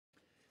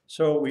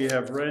So we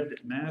have read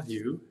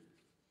Matthew.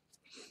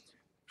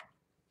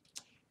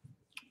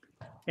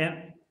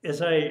 And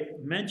as I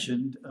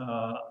mentioned,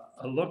 I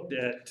looked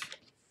at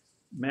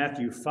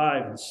Matthew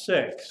 5 and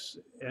 6,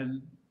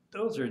 and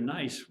those are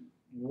nice,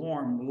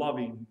 warm,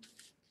 loving,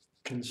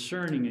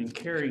 concerning, and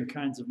caring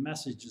kinds of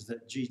messages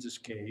that Jesus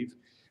gave.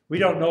 We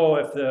don't know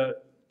if the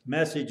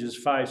message is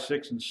 5,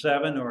 6, and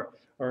 7,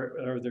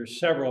 or there's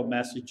several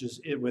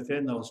messages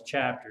within those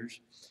chapters.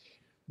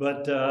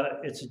 But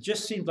it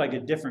just seems like a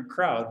different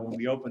crowd when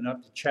we open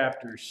up to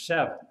chapter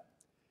 7.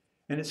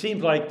 And it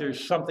seems like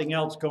there's something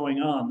else going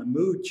on. The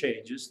mood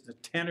changes, the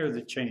tenor of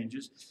the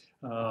changes,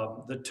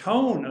 the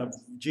tone of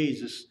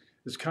Jesus'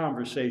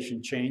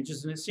 conversation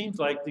changes, and it seems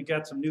like they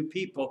got some new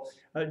people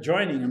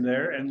joining him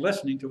there and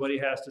listening to what he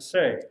has to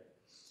say.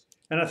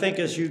 And I think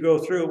as you go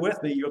through it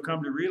with me, you'll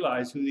come to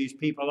realize who these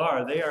people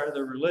are. They are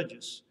the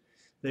religious.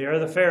 They are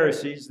the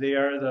Pharisees. They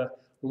are the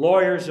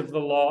lawyers of the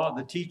law,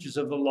 the teachers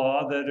of the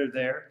law that are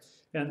there,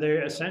 and they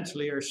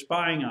essentially are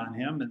spying on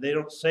him. And they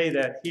don't say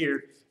that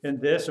here in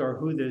this or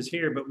who is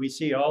here, but we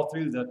see all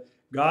through the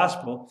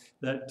gospel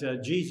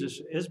that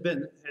Jesus is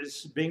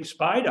being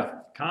spied on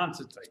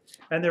constantly.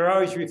 And they're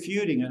always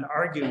refuting and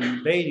arguing and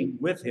debating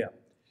with him.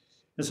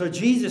 And so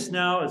Jesus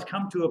now has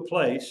come to a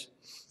place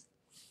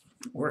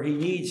where he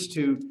needs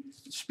to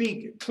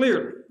speak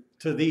clearly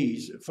to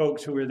these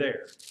folks who are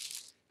there.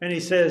 And he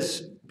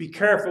says, be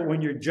careful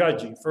when you're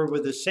judging, for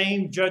with the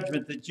same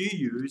judgment that you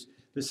use,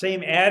 the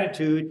same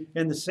attitude,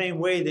 and the same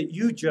way that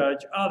you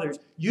judge others,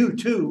 you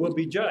too will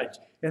be judged.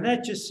 And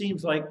that just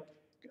seems like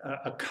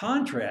a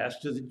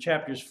contrast to the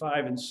chapters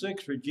 5 and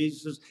 6, where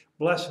Jesus says,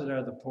 blessed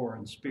are the poor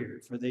in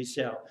spirit, for they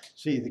shall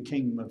see the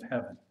kingdom of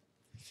heaven.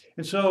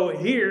 And so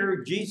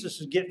here,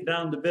 Jesus is getting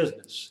down to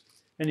business.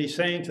 And he's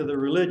saying to the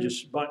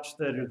religious bunch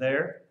that are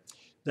there,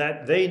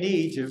 that they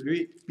need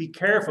to be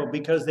careful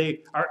because they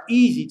are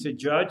easy to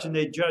judge, and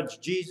they judge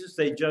Jesus,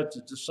 they judge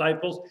the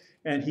disciples,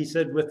 and he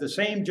said, with the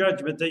same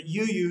judgment that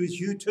you use,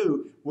 you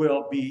too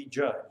will be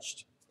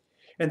judged.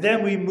 And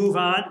then we move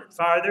on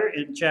farther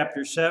in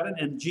chapter 7,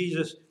 and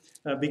Jesus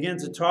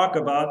begins to talk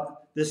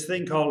about this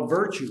thing called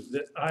virtue,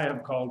 that I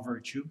have called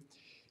virtue.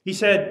 He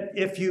said,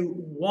 if you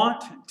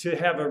want to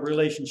have a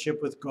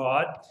relationship with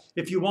God,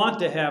 if you want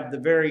to have the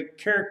very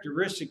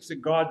characteristics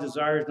that God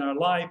desires in our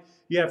life,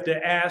 you have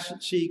to ask,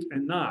 seek,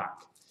 and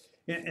knock.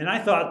 And I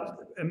thought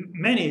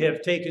many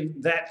have taken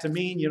that to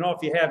mean,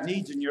 if you have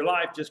needs in your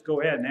life, just go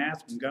ahead and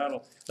ask, and God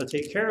will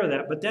take care of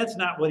that. But that's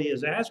not what he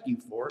is asking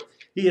for.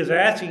 He is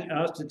asking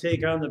us to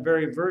take on the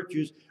very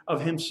virtues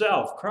of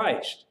himself,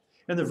 Christ.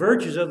 And the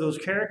virtues of those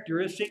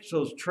characteristics,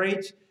 those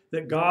traits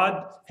that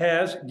God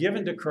has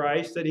given to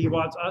Christ, that he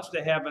wants us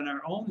to have in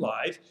our own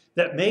life,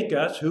 that make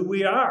us who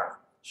we are.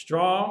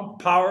 Strong,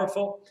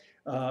 powerful,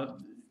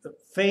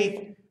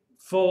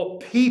 faithful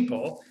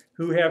people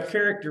who have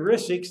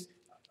characteristics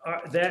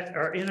that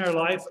are in our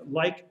life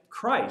like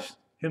Christ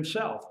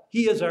himself.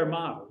 He is our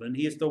model, and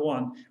he is the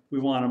one we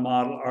want to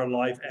model our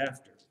life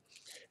after.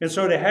 And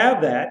so to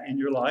have that in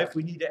your life,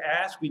 we need to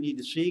ask, we need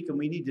to seek, and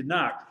we need to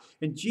knock.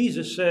 And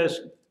Jesus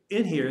says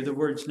in here, the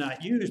word's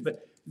not used,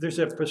 but there's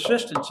a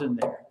persistence in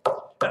there.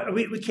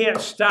 We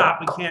can't stop.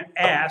 We can't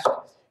ask.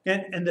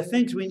 And the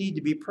things we need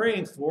to be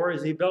praying for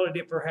is the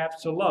ability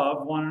perhaps to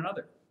love one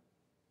another.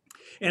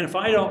 And if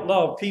I don't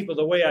love people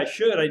the way I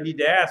should, I need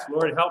to ask,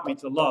 Lord, help me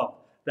to love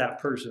that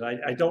person.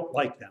 I don't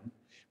like them,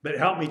 but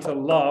help me to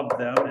love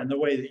them in the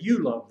way that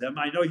you love them.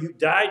 I know you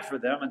died for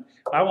them, and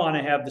I want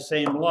to have the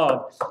same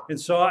love. And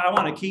so I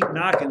want to keep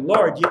knocking.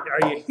 Lord,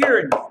 are you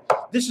hearing me?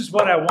 This is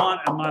what I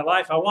want in my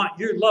life. I want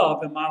your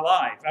love in my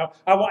life.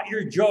 I want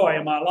your joy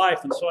in my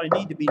life. And so I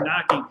need to be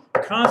knocking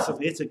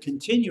constantly. It's a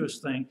continuous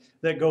thing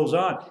that goes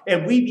on.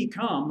 And we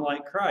become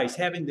like Christ,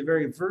 having the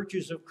very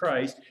virtues of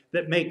Christ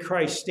that make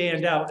Christ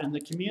stand out in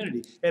the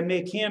community and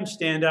make him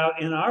stand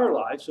out in our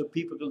lives so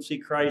people can see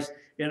Christ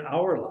in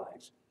our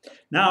lives.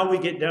 Now we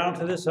get down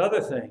to this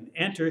other thing.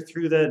 Enter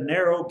through the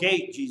narrow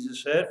gate,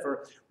 Jesus said,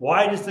 for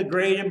wide is the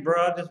gate and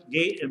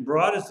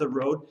broad is the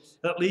road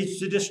that leads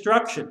to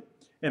destruction,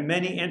 and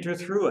many enter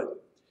through it.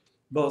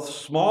 Both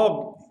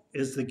small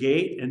is the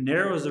gate and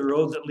narrow is the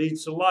road that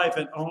leads to life,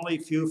 and only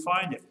few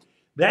find it.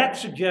 That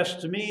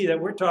suggests to me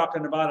that we're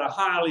talking about a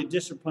highly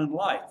disciplined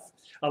life,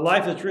 a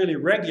life that's really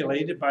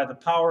regulated by the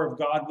power of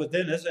God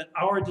within us and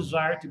our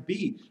desire to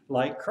be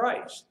like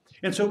Christ.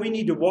 And so we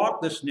need to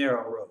walk this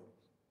narrow road.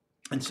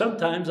 And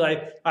sometimes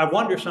I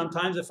wonder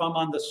sometimes if I'm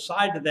on the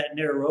side of that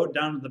narrow road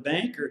down to the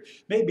bank, or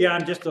maybe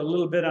I'm just a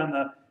little bit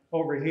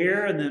over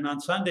here, and then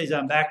on Sundays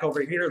I'm back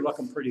over here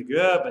looking pretty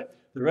good, but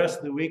the rest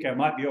of the week I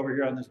might be over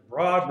here on this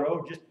broad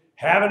road just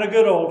having a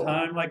good old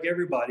time like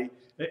everybody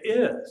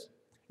is.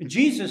 And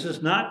Jesus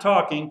is not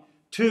talking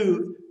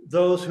to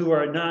those who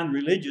are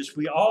non-religious.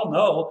 We all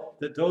know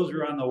that those who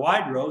are on the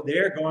wide road,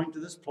 they're going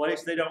to this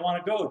place they don't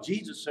want to go.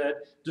 Jesus said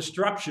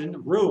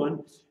destruction,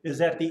 ruin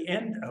is at the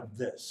end of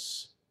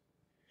this.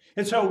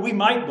 And so we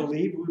might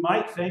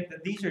think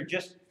that these are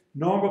just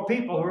normal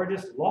people who are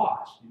just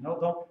lost.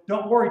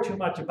 Don't worry too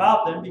much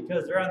about them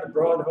because they're on the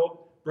broad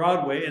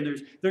Broadway, and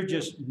there's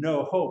just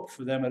no hope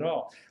for them at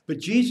all. But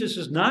Jesus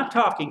is not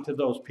talking to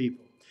those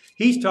people.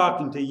 He's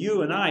talking to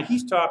you and I.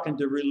 He's talking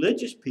to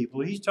religious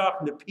people. He's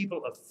talking to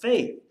people of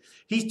faith.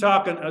 He's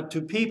talking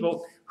to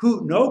people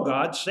who know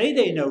God, say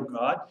they know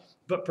God,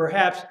 but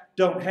perhaps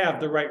don't have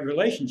the right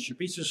relationship.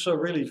 He says, so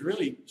really, he's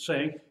really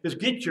saying is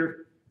get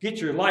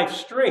your life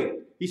straight.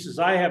 He says,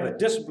 I have a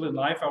disciplined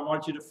life I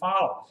want you to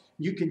follow.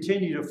 You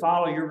continue to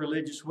follow your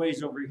religious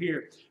ways over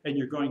here, and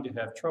you're going to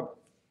have trouble.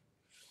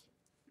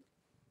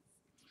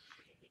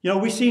 You know,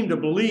 we seem to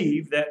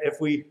believe that if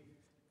we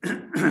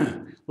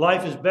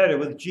life is better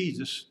with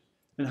Jesus,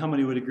 and how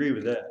many would agree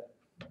with that?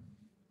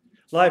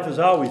 Life is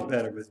always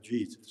better with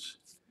Jesus.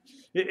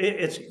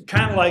 It's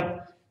kind of like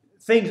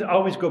things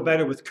always go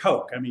better with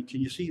Coke. I mean,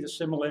 can you see the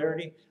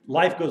similarity?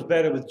 Life goes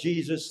better with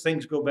Jesus.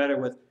 Things go better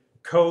with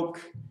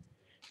Coke.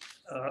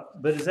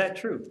 But is that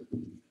true?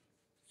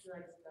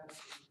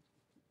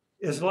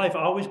 Does life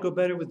always go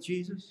better with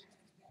Jesus?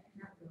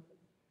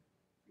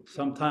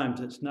 Sometimes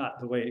it's not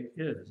the way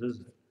it is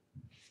it?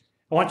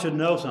 I want you to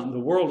know something. The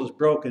world is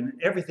broken.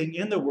 Everything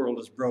in the world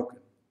is broken.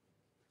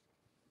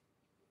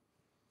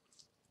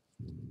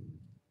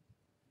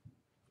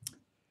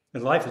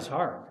 And life is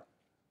hard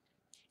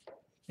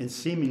and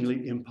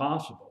seemingly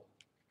impossible.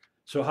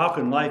 So how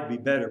can life be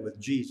better with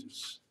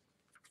Jesus?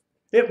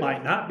 It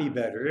might not be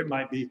better. It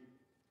might be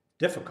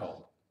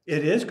difficult.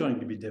 It is going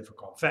to be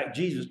difficult. In fact,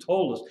 Jesus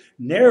told us,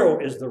 narrow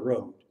is the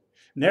road.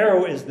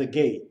 Narrow is the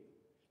gate.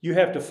 You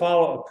have to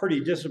follow a pretty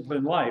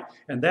disciplined life,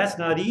 and that's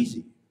not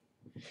easy.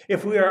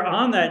 If we are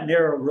on that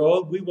narrow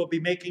road, we will be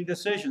making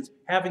decisions,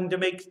 having to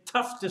make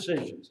tough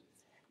decisions.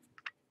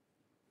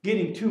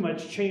 Getting too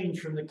much change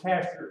from the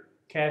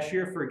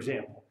cashier, for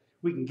example.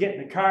 We can get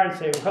in the car and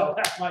say, well,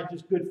 that's my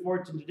just good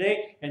fortune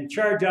today, and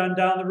charge on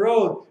down the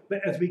road.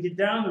 But as we get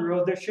down the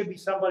road, there should be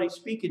somebody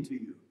speaking to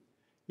you.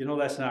 You know,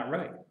 that's not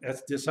right.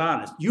 That's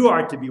dishonest. You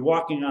are to be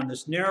walking on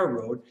this narrow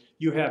road.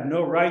 You have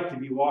no right to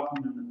be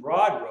walking on the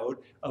broad road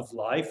of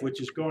life,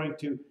 which is going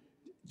to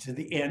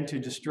the end, to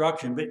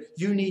destruction. But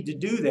you need to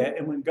do that.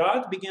 And when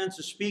God begins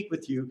to speak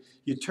with you,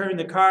 you turn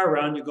the car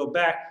around, you go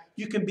back,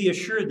 you can be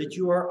assured that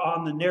you are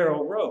on the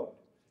narrow road.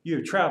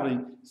 You're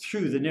traveling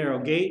through the narrow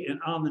gate and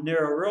on the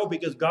narrow road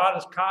because God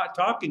is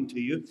talking to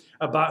you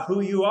about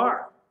who you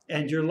are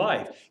and your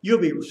life. You'll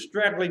be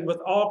struggling with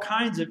all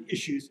kinds of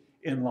issues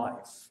in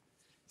life.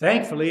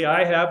 Thankfully,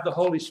 I have the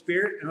Holy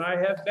Spirit and I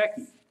have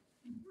Becky.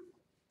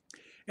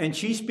 And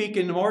she's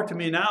speaking more to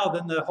me now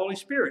than the Holy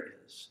Spirit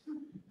is.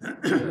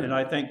 And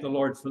I thank the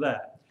Lord for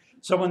that.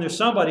 So when there's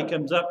something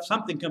comes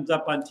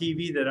up on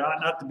TV that I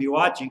ought not to be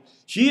watching,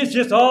 she is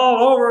just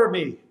all over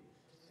me.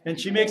 And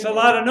she makes a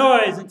lot of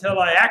noise until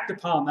I act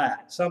upon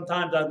that.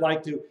 Sometimes I'd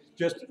like to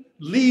just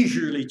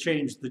leisurely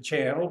change the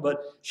channel,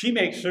 but she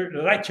makes certain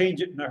that I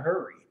change it in a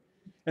hurry.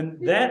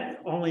 And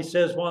that only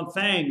says one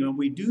thing. When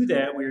we do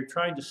that, we are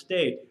trying to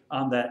stay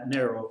on that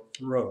narrow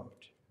road.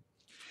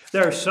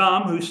 There are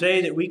some who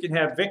say that we can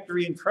have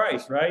victory in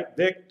Christ, right?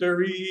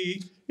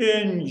 Victory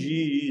in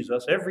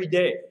Jesus every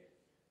day.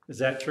 Is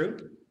that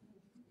true?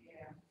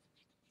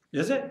 Yeah.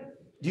 Is it?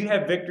 Do you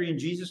have victory in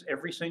Jesus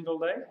every single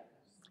day?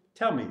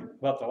 Tell me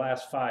about the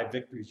last 5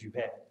 victories you've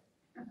had.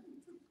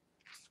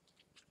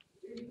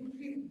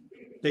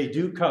 They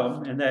do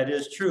come, and that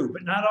is true,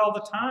 but not all the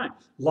time.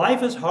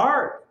 Life is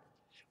hard.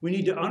 We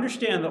need to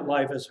understand that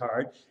life is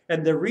hard,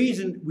 and the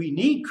reason we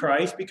need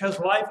Christ, because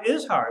life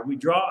is hard. We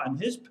draw on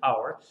His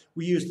power.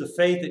 We use the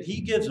faith that He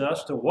gives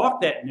us to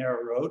walk that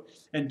narrow road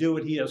and do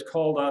what He has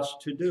called us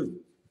to do.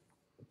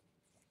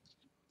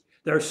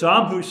 There are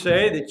some who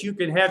say that you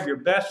can have your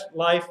best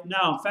life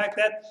now. In fact,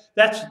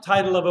 that's the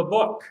title of a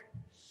book.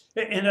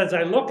 And as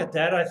I look at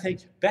that, I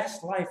think,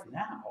 best life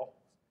now?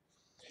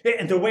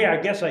 And the way I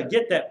guess I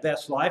get that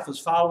best life is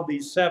follow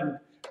these 7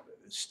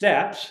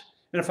 steps.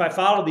 And if I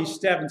follow these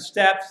 7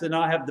 steps, then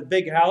I'll have the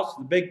big house,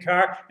 the big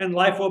car, and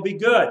life will be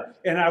good.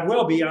 And I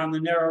will be on the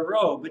narrow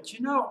road. But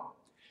you know,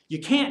 you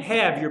can't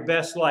have your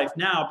best life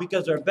now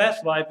because our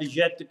best life is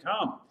yet to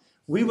come.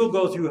 We will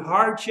go through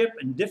hardship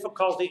and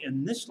difficulty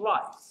in this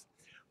life,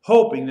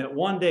 hoping that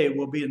one day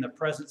we'll be in the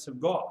presence of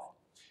God.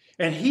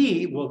 And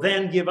He will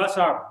then give us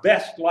our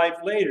best life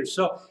later.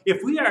 So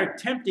if we are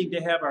attempting to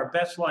have our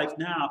best life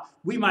now,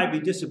 we might be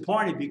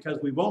disappointed because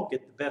we won't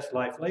get the best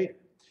life later.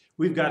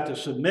 We've got to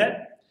submit.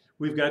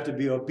 We've got to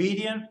be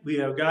obedient. We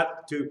have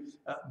got to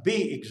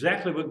be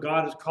exactly what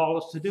God has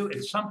called us to do.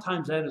 And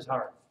sometimes that is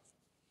hard.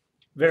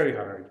 Very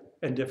hard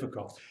and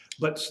difficult.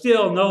 But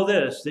still know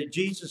this, that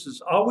Jesus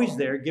is always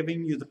there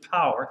giving you the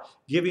power,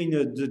 giving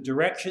you the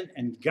direction,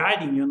 and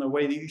guiding you in the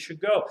way that you should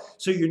go.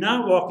 So you're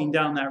not walking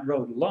down that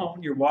road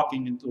alone. You're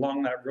walking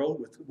along that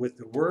road with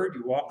the Word.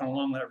 You're walking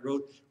along that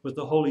road with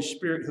the Holy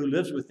Spirit who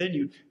lives within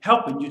you,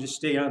 helping you to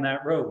stay on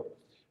that road.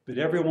 But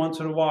every once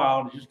in a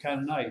while, it's just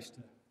kind of nice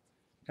to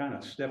kind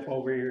of step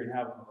over here and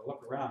have a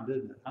look around,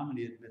 isn't it? How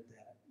many admit that?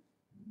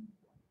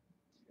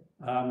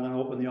 I'm going to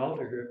open the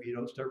altar here if you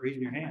don't start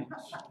raising your hands.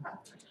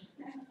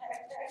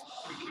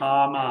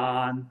 Come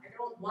on. I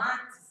don't want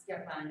to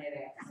step on that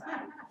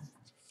outside.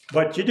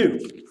 But you do.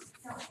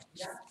 No,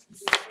 yeah.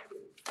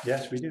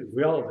 Yes, we do.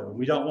 We all do.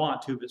 We don't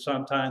want to, but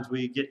sometimes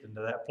we get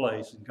into that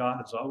place, and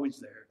God is always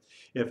there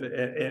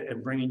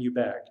and bringing you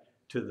back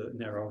to the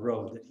narrow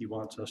road that he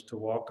wants us to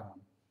walk on.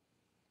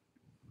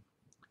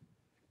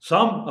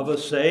 Some of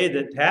us say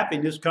that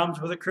happiness comes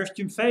with a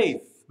Christian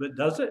faith, but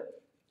does it?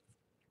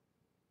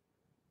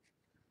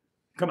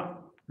 Come on,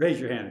 raise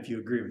your hand if you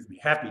agree with me.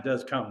 Happy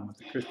does come with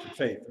the Christian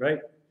faith, right?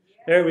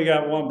 There, we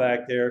got one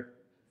back there.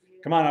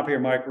 Come on up here,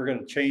 Mike. We're going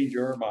to change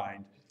your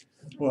mind.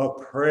 Well,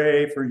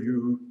 pray for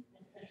you.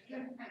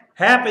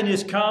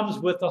 Happiness comes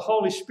with the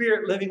Holy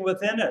Spirit living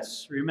within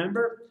us.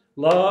 Remember?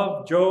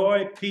 Love,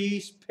 joy,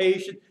 peace,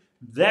 patience.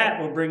 That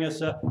will bring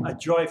us a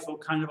joyful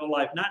kind of a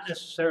life, not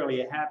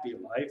necessarily a happy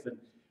life. And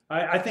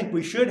I think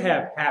we should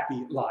have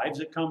happy lives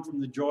that come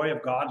from the joy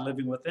of God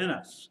living within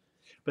us.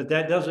 But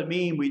that doesn't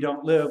mean we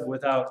don't live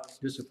without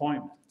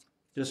disappointment.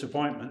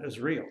 Disappointment is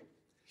real.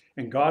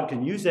 And God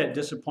can use that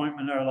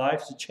disappointment in our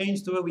lives to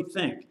change the way we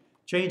think,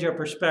 change our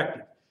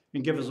perspective,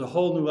 and give us a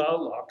whole new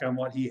outlook on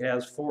what he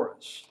has for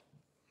us.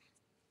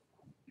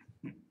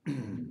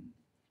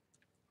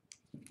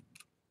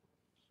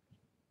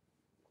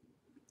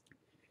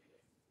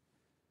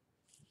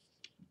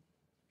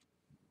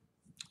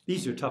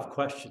 These are tough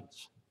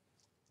questions.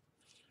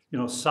 You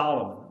know,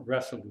 Solomon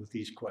wrestled with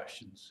these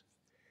questions.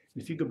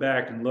 If you go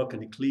back and look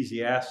in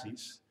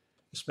Ecclesiastes,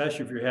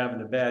 especially if you're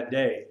having a bad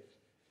day,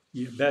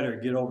 you better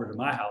get over to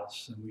my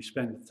house and we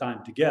spend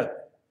time together.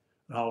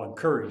 And I'll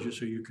encourage you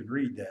so you can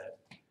read that.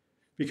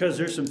 Because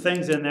there's some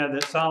things in there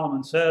that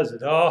Solomon says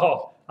that,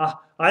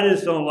 I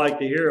just don't like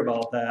to hear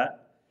about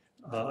that.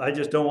 I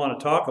just don't want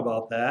to talk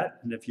about that.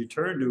 And if you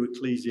turn to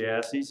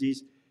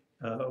Ecclesiastes,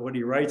 what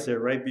he writes there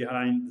right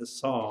behind the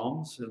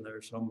Psalms, and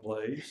there's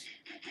someplace.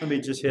 Let me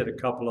just hit a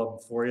couple of them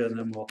for you, and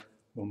then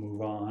we'll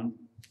move on.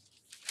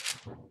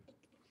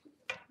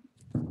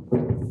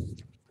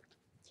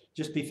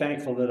 Just be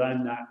thankful that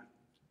I'm not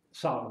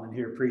Solomon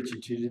here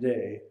preaching to you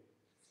today.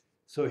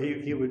 So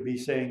he would be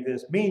saying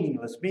this,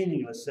 meaningless,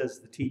 meaningless,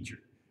 says the teacher.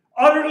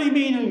 Utterly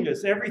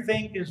meaningless.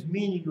 Everything is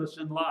meaningless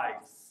in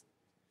life.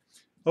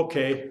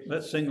 Okay,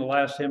 let's sing the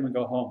last hymn and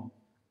go home.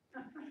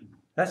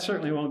 That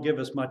certainly won't give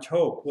us much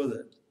hope, will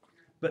it?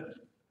 But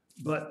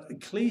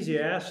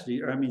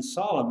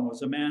Solomon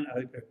was a man,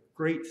 a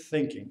great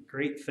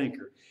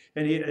thinker.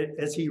 And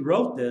as he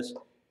wrote this,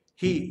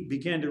 he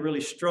began to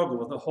really struggle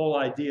with the whole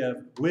idea of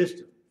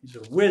wisdom. He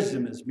said,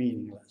 wisdom is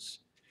meaningless.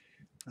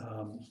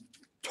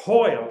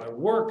 Toil or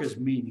work is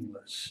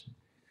meaningless.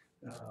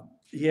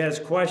 He has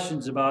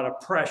questions about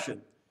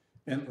oppression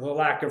and the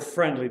lack of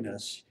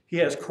friendliness. He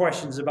has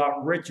questions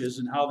about riches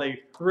and how they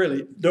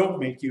really don't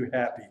make you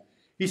happy.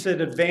 He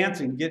said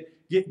advancing,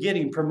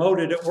 getting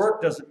promoted at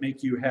work doesn't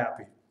make you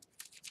happy.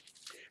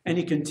 And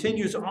he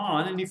continues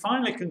on, and he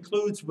finally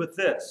concludes with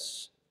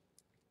this.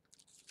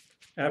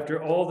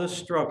 After all this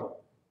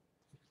struggle,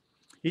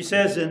 he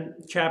says in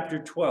chapter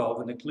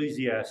 12 in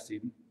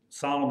Ecclesiastes,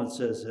 Solomon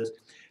says this,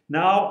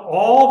 now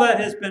all that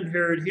has been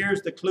heard,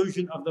 here's the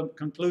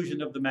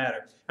conclusion of the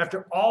matter.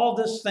 After all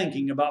this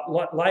thinking about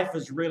what life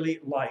is really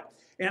like,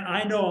 and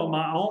I know in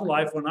my own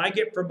life, when I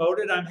get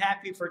promoted, I'm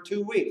happy for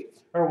 2 weeks.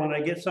 Or when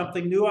I get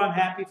something new, I'm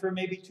happy for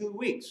maybe 2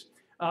 weeks.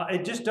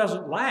 It just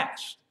doesn't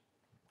last.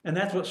 And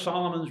that's what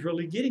Solomon's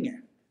really getting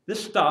at.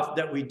 This stuff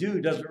that we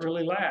do doesn't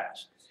really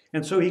last.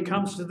 And so he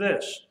comes to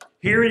this.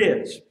 Here it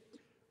is.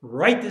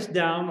 Write this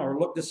down or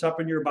look this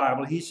up in your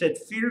Bible. He said,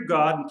 fear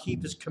God and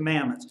keep his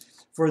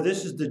commandments, for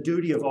this is the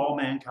duty of all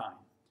mankind.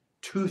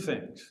 2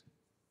 things.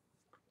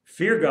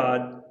 Fear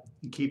God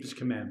and keep his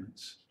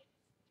commandments.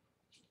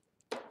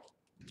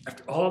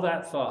 After all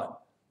that thought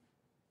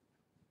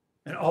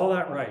and all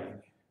that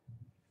writing,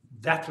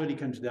 that's what he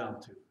comes down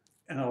to.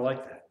 And I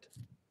like that.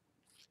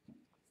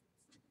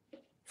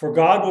 For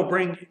God will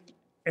bring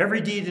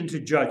every deed into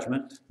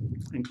judgment,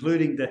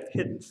 including the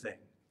hidden thing,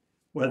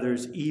 whether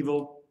it's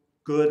evil,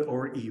 good,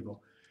 or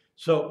evil.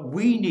 So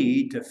we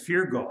need to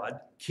fear God,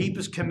 keep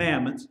his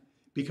commandments,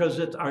 because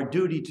it's our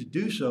duty to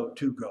do so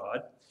to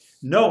God,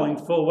 knowing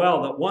full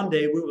well that one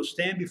day we will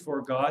stand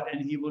before God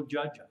and he will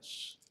judge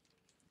us.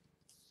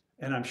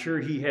 And I'm sure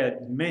he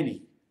had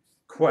many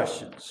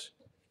questions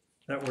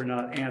that were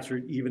not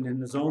answered even in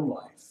his own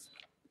life.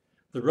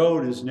 The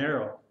road is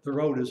narrow. The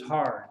road is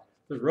hard.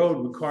 The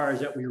road requires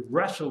that we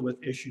wrestle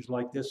with issues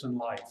like this in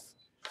life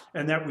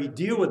and that we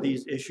deal with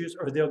these issues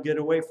or they'll get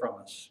away from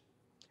us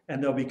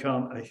and they'll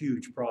become a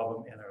huge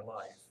problem in our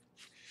life.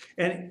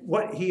 And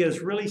what he is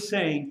really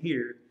saying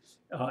here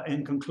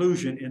in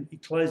conclusion in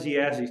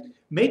Ecclesiastes,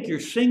 make your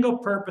single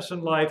purpose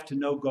in life to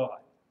know God.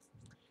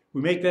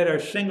 We make that our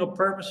single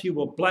purpose, he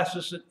will bless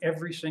us in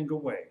every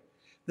single way.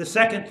 The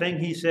second thing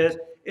he says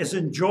is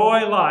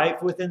enjoy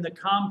life within the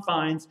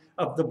confines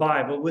of the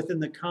Bible,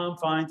 within the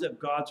confines of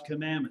God's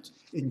commandments.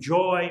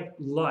 Enjoy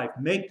life.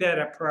 Make that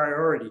a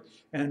priority.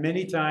 And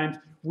many times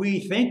we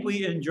think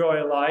we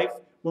enjoy life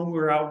when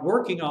we're out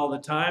working all the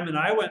time, and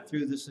I went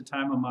through this a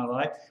time of my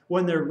life,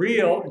 when the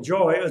real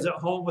joy is at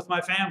home with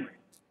my family.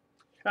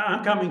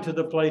 I'm coming to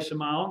the place in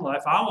my own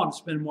life, I want to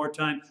spend more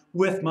time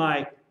with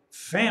my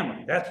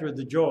family. That's where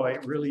the joy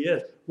really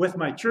is. With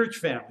my church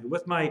family,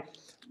 with my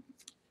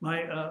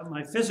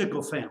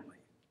physical family.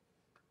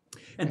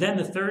 And then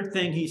the third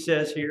thing he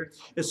says here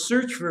is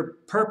search for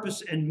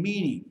purpose and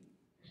meaning.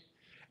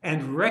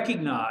 And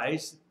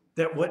recognize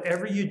that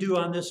whatever you do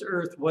on this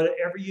earth,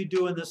 whatever you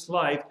do in this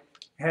life,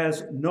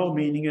 has no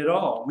meaning at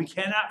all. We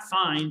cannot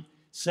find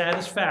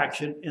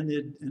satisfaction in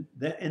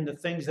the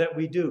things that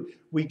we do.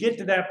 We get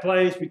to that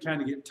place, we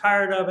kind of get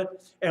tired of it,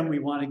 and we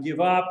want to give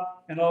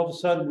up, and all of a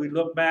sudden we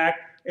look back,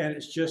 and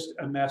it's just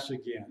a mess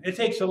again. It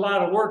takes a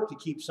lot of work to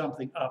keep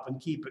something up and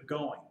keep it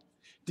going,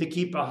 to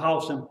keep a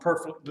house in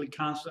perfectly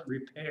constant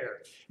repair.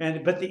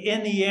 But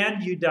in the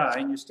end, you die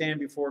and you stand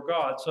before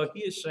God. So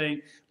he is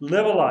saying,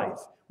 live a life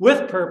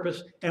with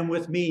purpose and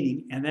with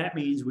meaning. And that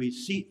means we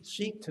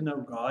seek to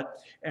know God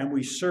and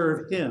we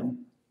serve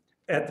him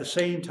at the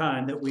same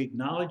time that we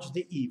acknowledge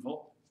the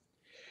evil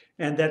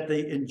and that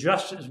the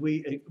injustice,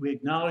 we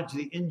acknowledge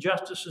the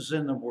injustices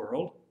in the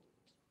world,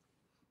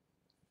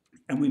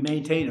 and we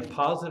maintain a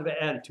positive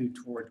attitude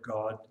toward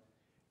God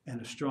and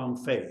a strong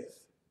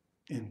faith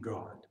in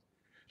God.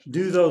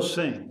 Do those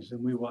things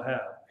and we will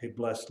have a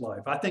blessed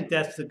life. I think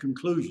that's the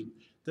conclusion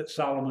that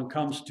Solomon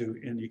comes to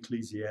in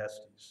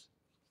Ecclesiastes.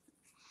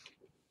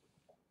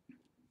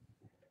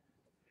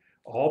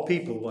 All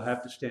people will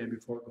have to stand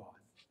before God.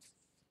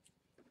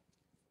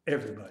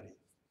 Everybody.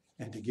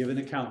 And to give an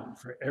account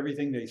for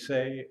everything they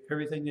say,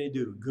 everything they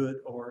do, good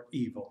or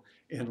evil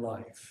in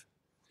life.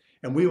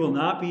 And we will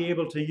not be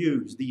able to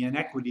use the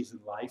inequities in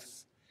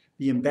life,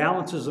 the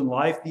imbalances in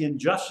life, the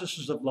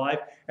injustices of life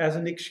as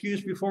an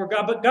excuse before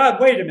God. But God,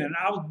 wait a minute,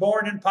 I was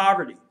born in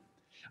poverty.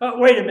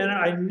 Wait a minute,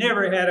 I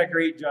never had a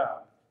great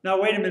job. Now,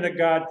 wait a minute,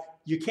 God,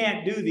 you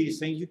can't do these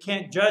things. You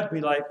can't judge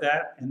me like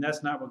that. And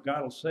that's not what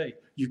God will say.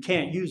 You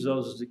can't use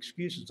those as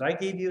excuses. I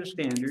gave you a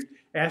standard,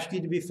 asked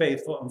you to be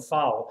faithful and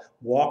follow.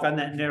 Walk on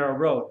that narrow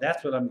road.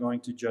 That's what I'm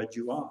going to judge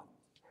you on.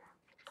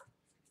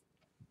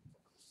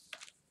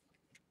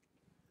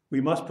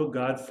 We must put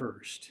God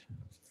first,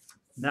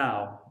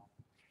 now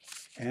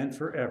and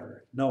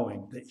forever,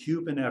 knowing that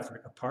human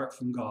effort apart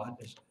from God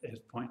is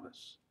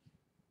pointless.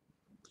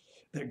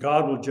 That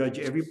God will judge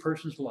every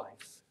person's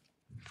life.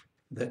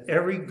 That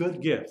every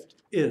good gift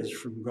is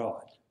from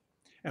God.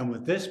 And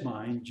with this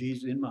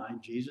in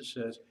mind, Jesus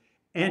says,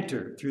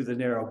 enter through the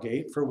narrow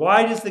gate, for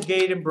wide is the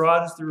gate and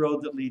broad is the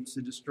road that leads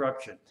to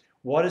destruction.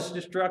 What is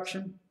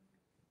destruction?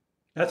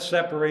 That's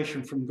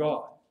separation from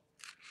God.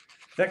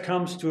 That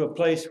comes to a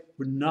place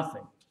where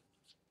nothing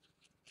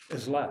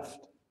is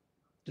left,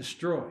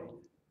 destroyed.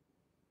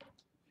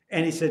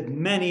 And he said,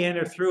 many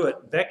enter through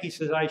it. Becky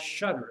says, I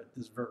shudder at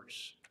this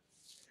verse.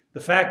 The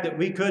fact that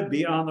we could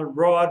be on the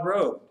broad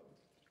road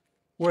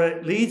where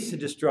it leads to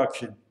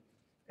destruction,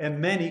 and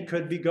many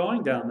could be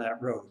going down that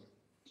road.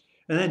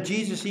 And then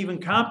Jesus even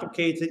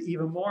complicates it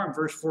even more in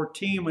verse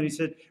 14 when he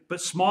said,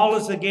 but small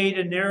is the gate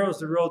and narrow is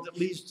the road that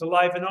leads to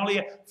life, and only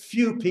a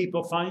few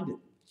people find it.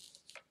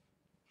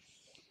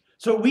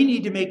 So we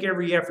need to make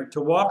every effort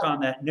to walk on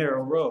that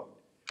narrow road,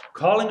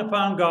 calling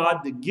upon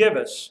God to give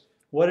us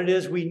what it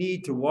is we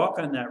need to walk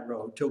on that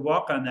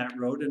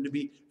road, and to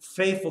be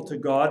faithful to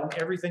God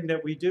in everything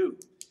that we do.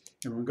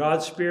 And when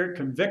God's Spirit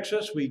convicts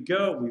us, we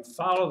go, we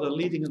follow the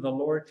leading of the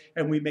Lord,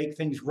 and we make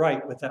things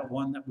right with that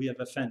one that we have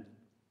offended.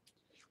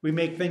 We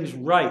make things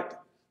right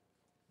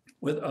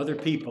with other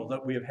people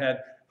that we have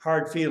had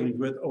hard feelings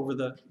with over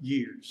the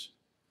years.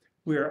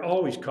 We are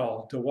always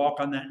called to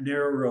walk on that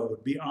narrow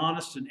road, be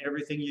honest in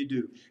everything you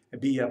do, and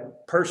be a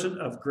person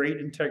of great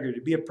integrity,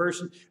 be a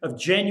person of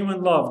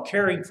genuine love,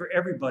 caring for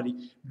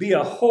everybody, be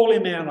a holy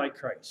man like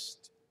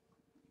Christ.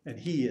 And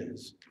he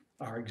is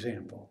our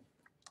example.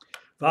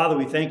 Father,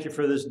 we thank you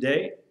for this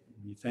day.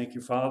 We thank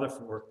you, Father,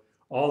 for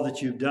all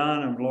that you've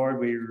done. And Lord,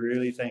 we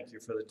really thank you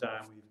for the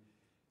time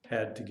we've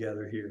had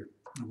together here.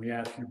 And we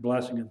ask your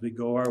blessing as we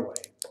go our way.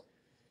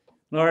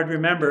 Lord,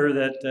 remember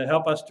that,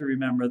 help us to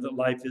remember that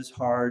life is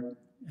hard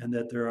and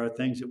that there are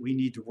things that we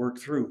need to work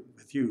through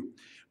with you.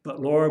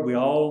 But Lord, we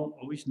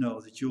always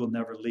know that you will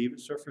never leave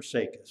us or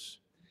forsake us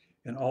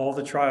in all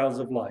the trials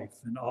of life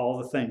and all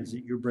the things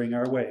that you bring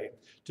our way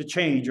to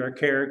change our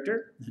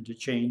character and to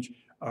change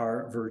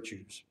our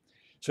virtues.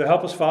 So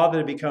help us, Father,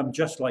 to become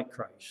just like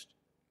Christ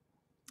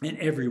in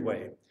every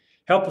way.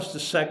 Help us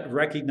to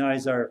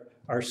recognize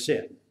our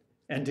sin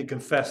and to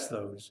confess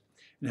those.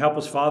 And help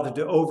us, Father,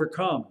 to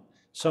overcome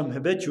some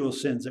habitual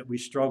sins that we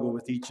struggle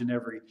with each and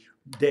every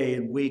day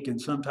and week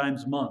and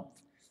sometimes month.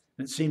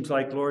 And it seems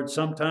like, Lord,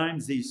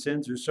 sometimes these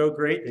sins are so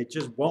great they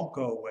just won't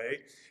go away.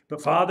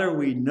 But Father,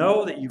 we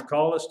know that you've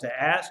called us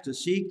to ask, to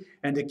seek,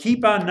 and to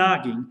keep on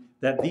knocking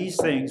that these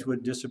things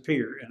would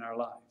disappear in our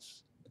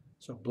lives.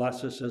 So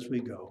bless us as we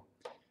go.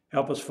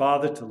 Help us,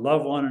 Father, to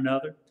love one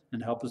another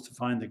and help us to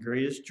find the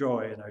greatest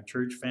joy in our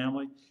church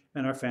family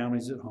and our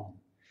families at home.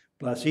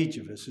 Bless each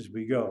of us as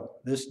we go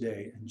this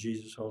day in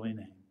Jesus' holy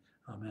name.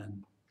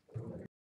 Amen.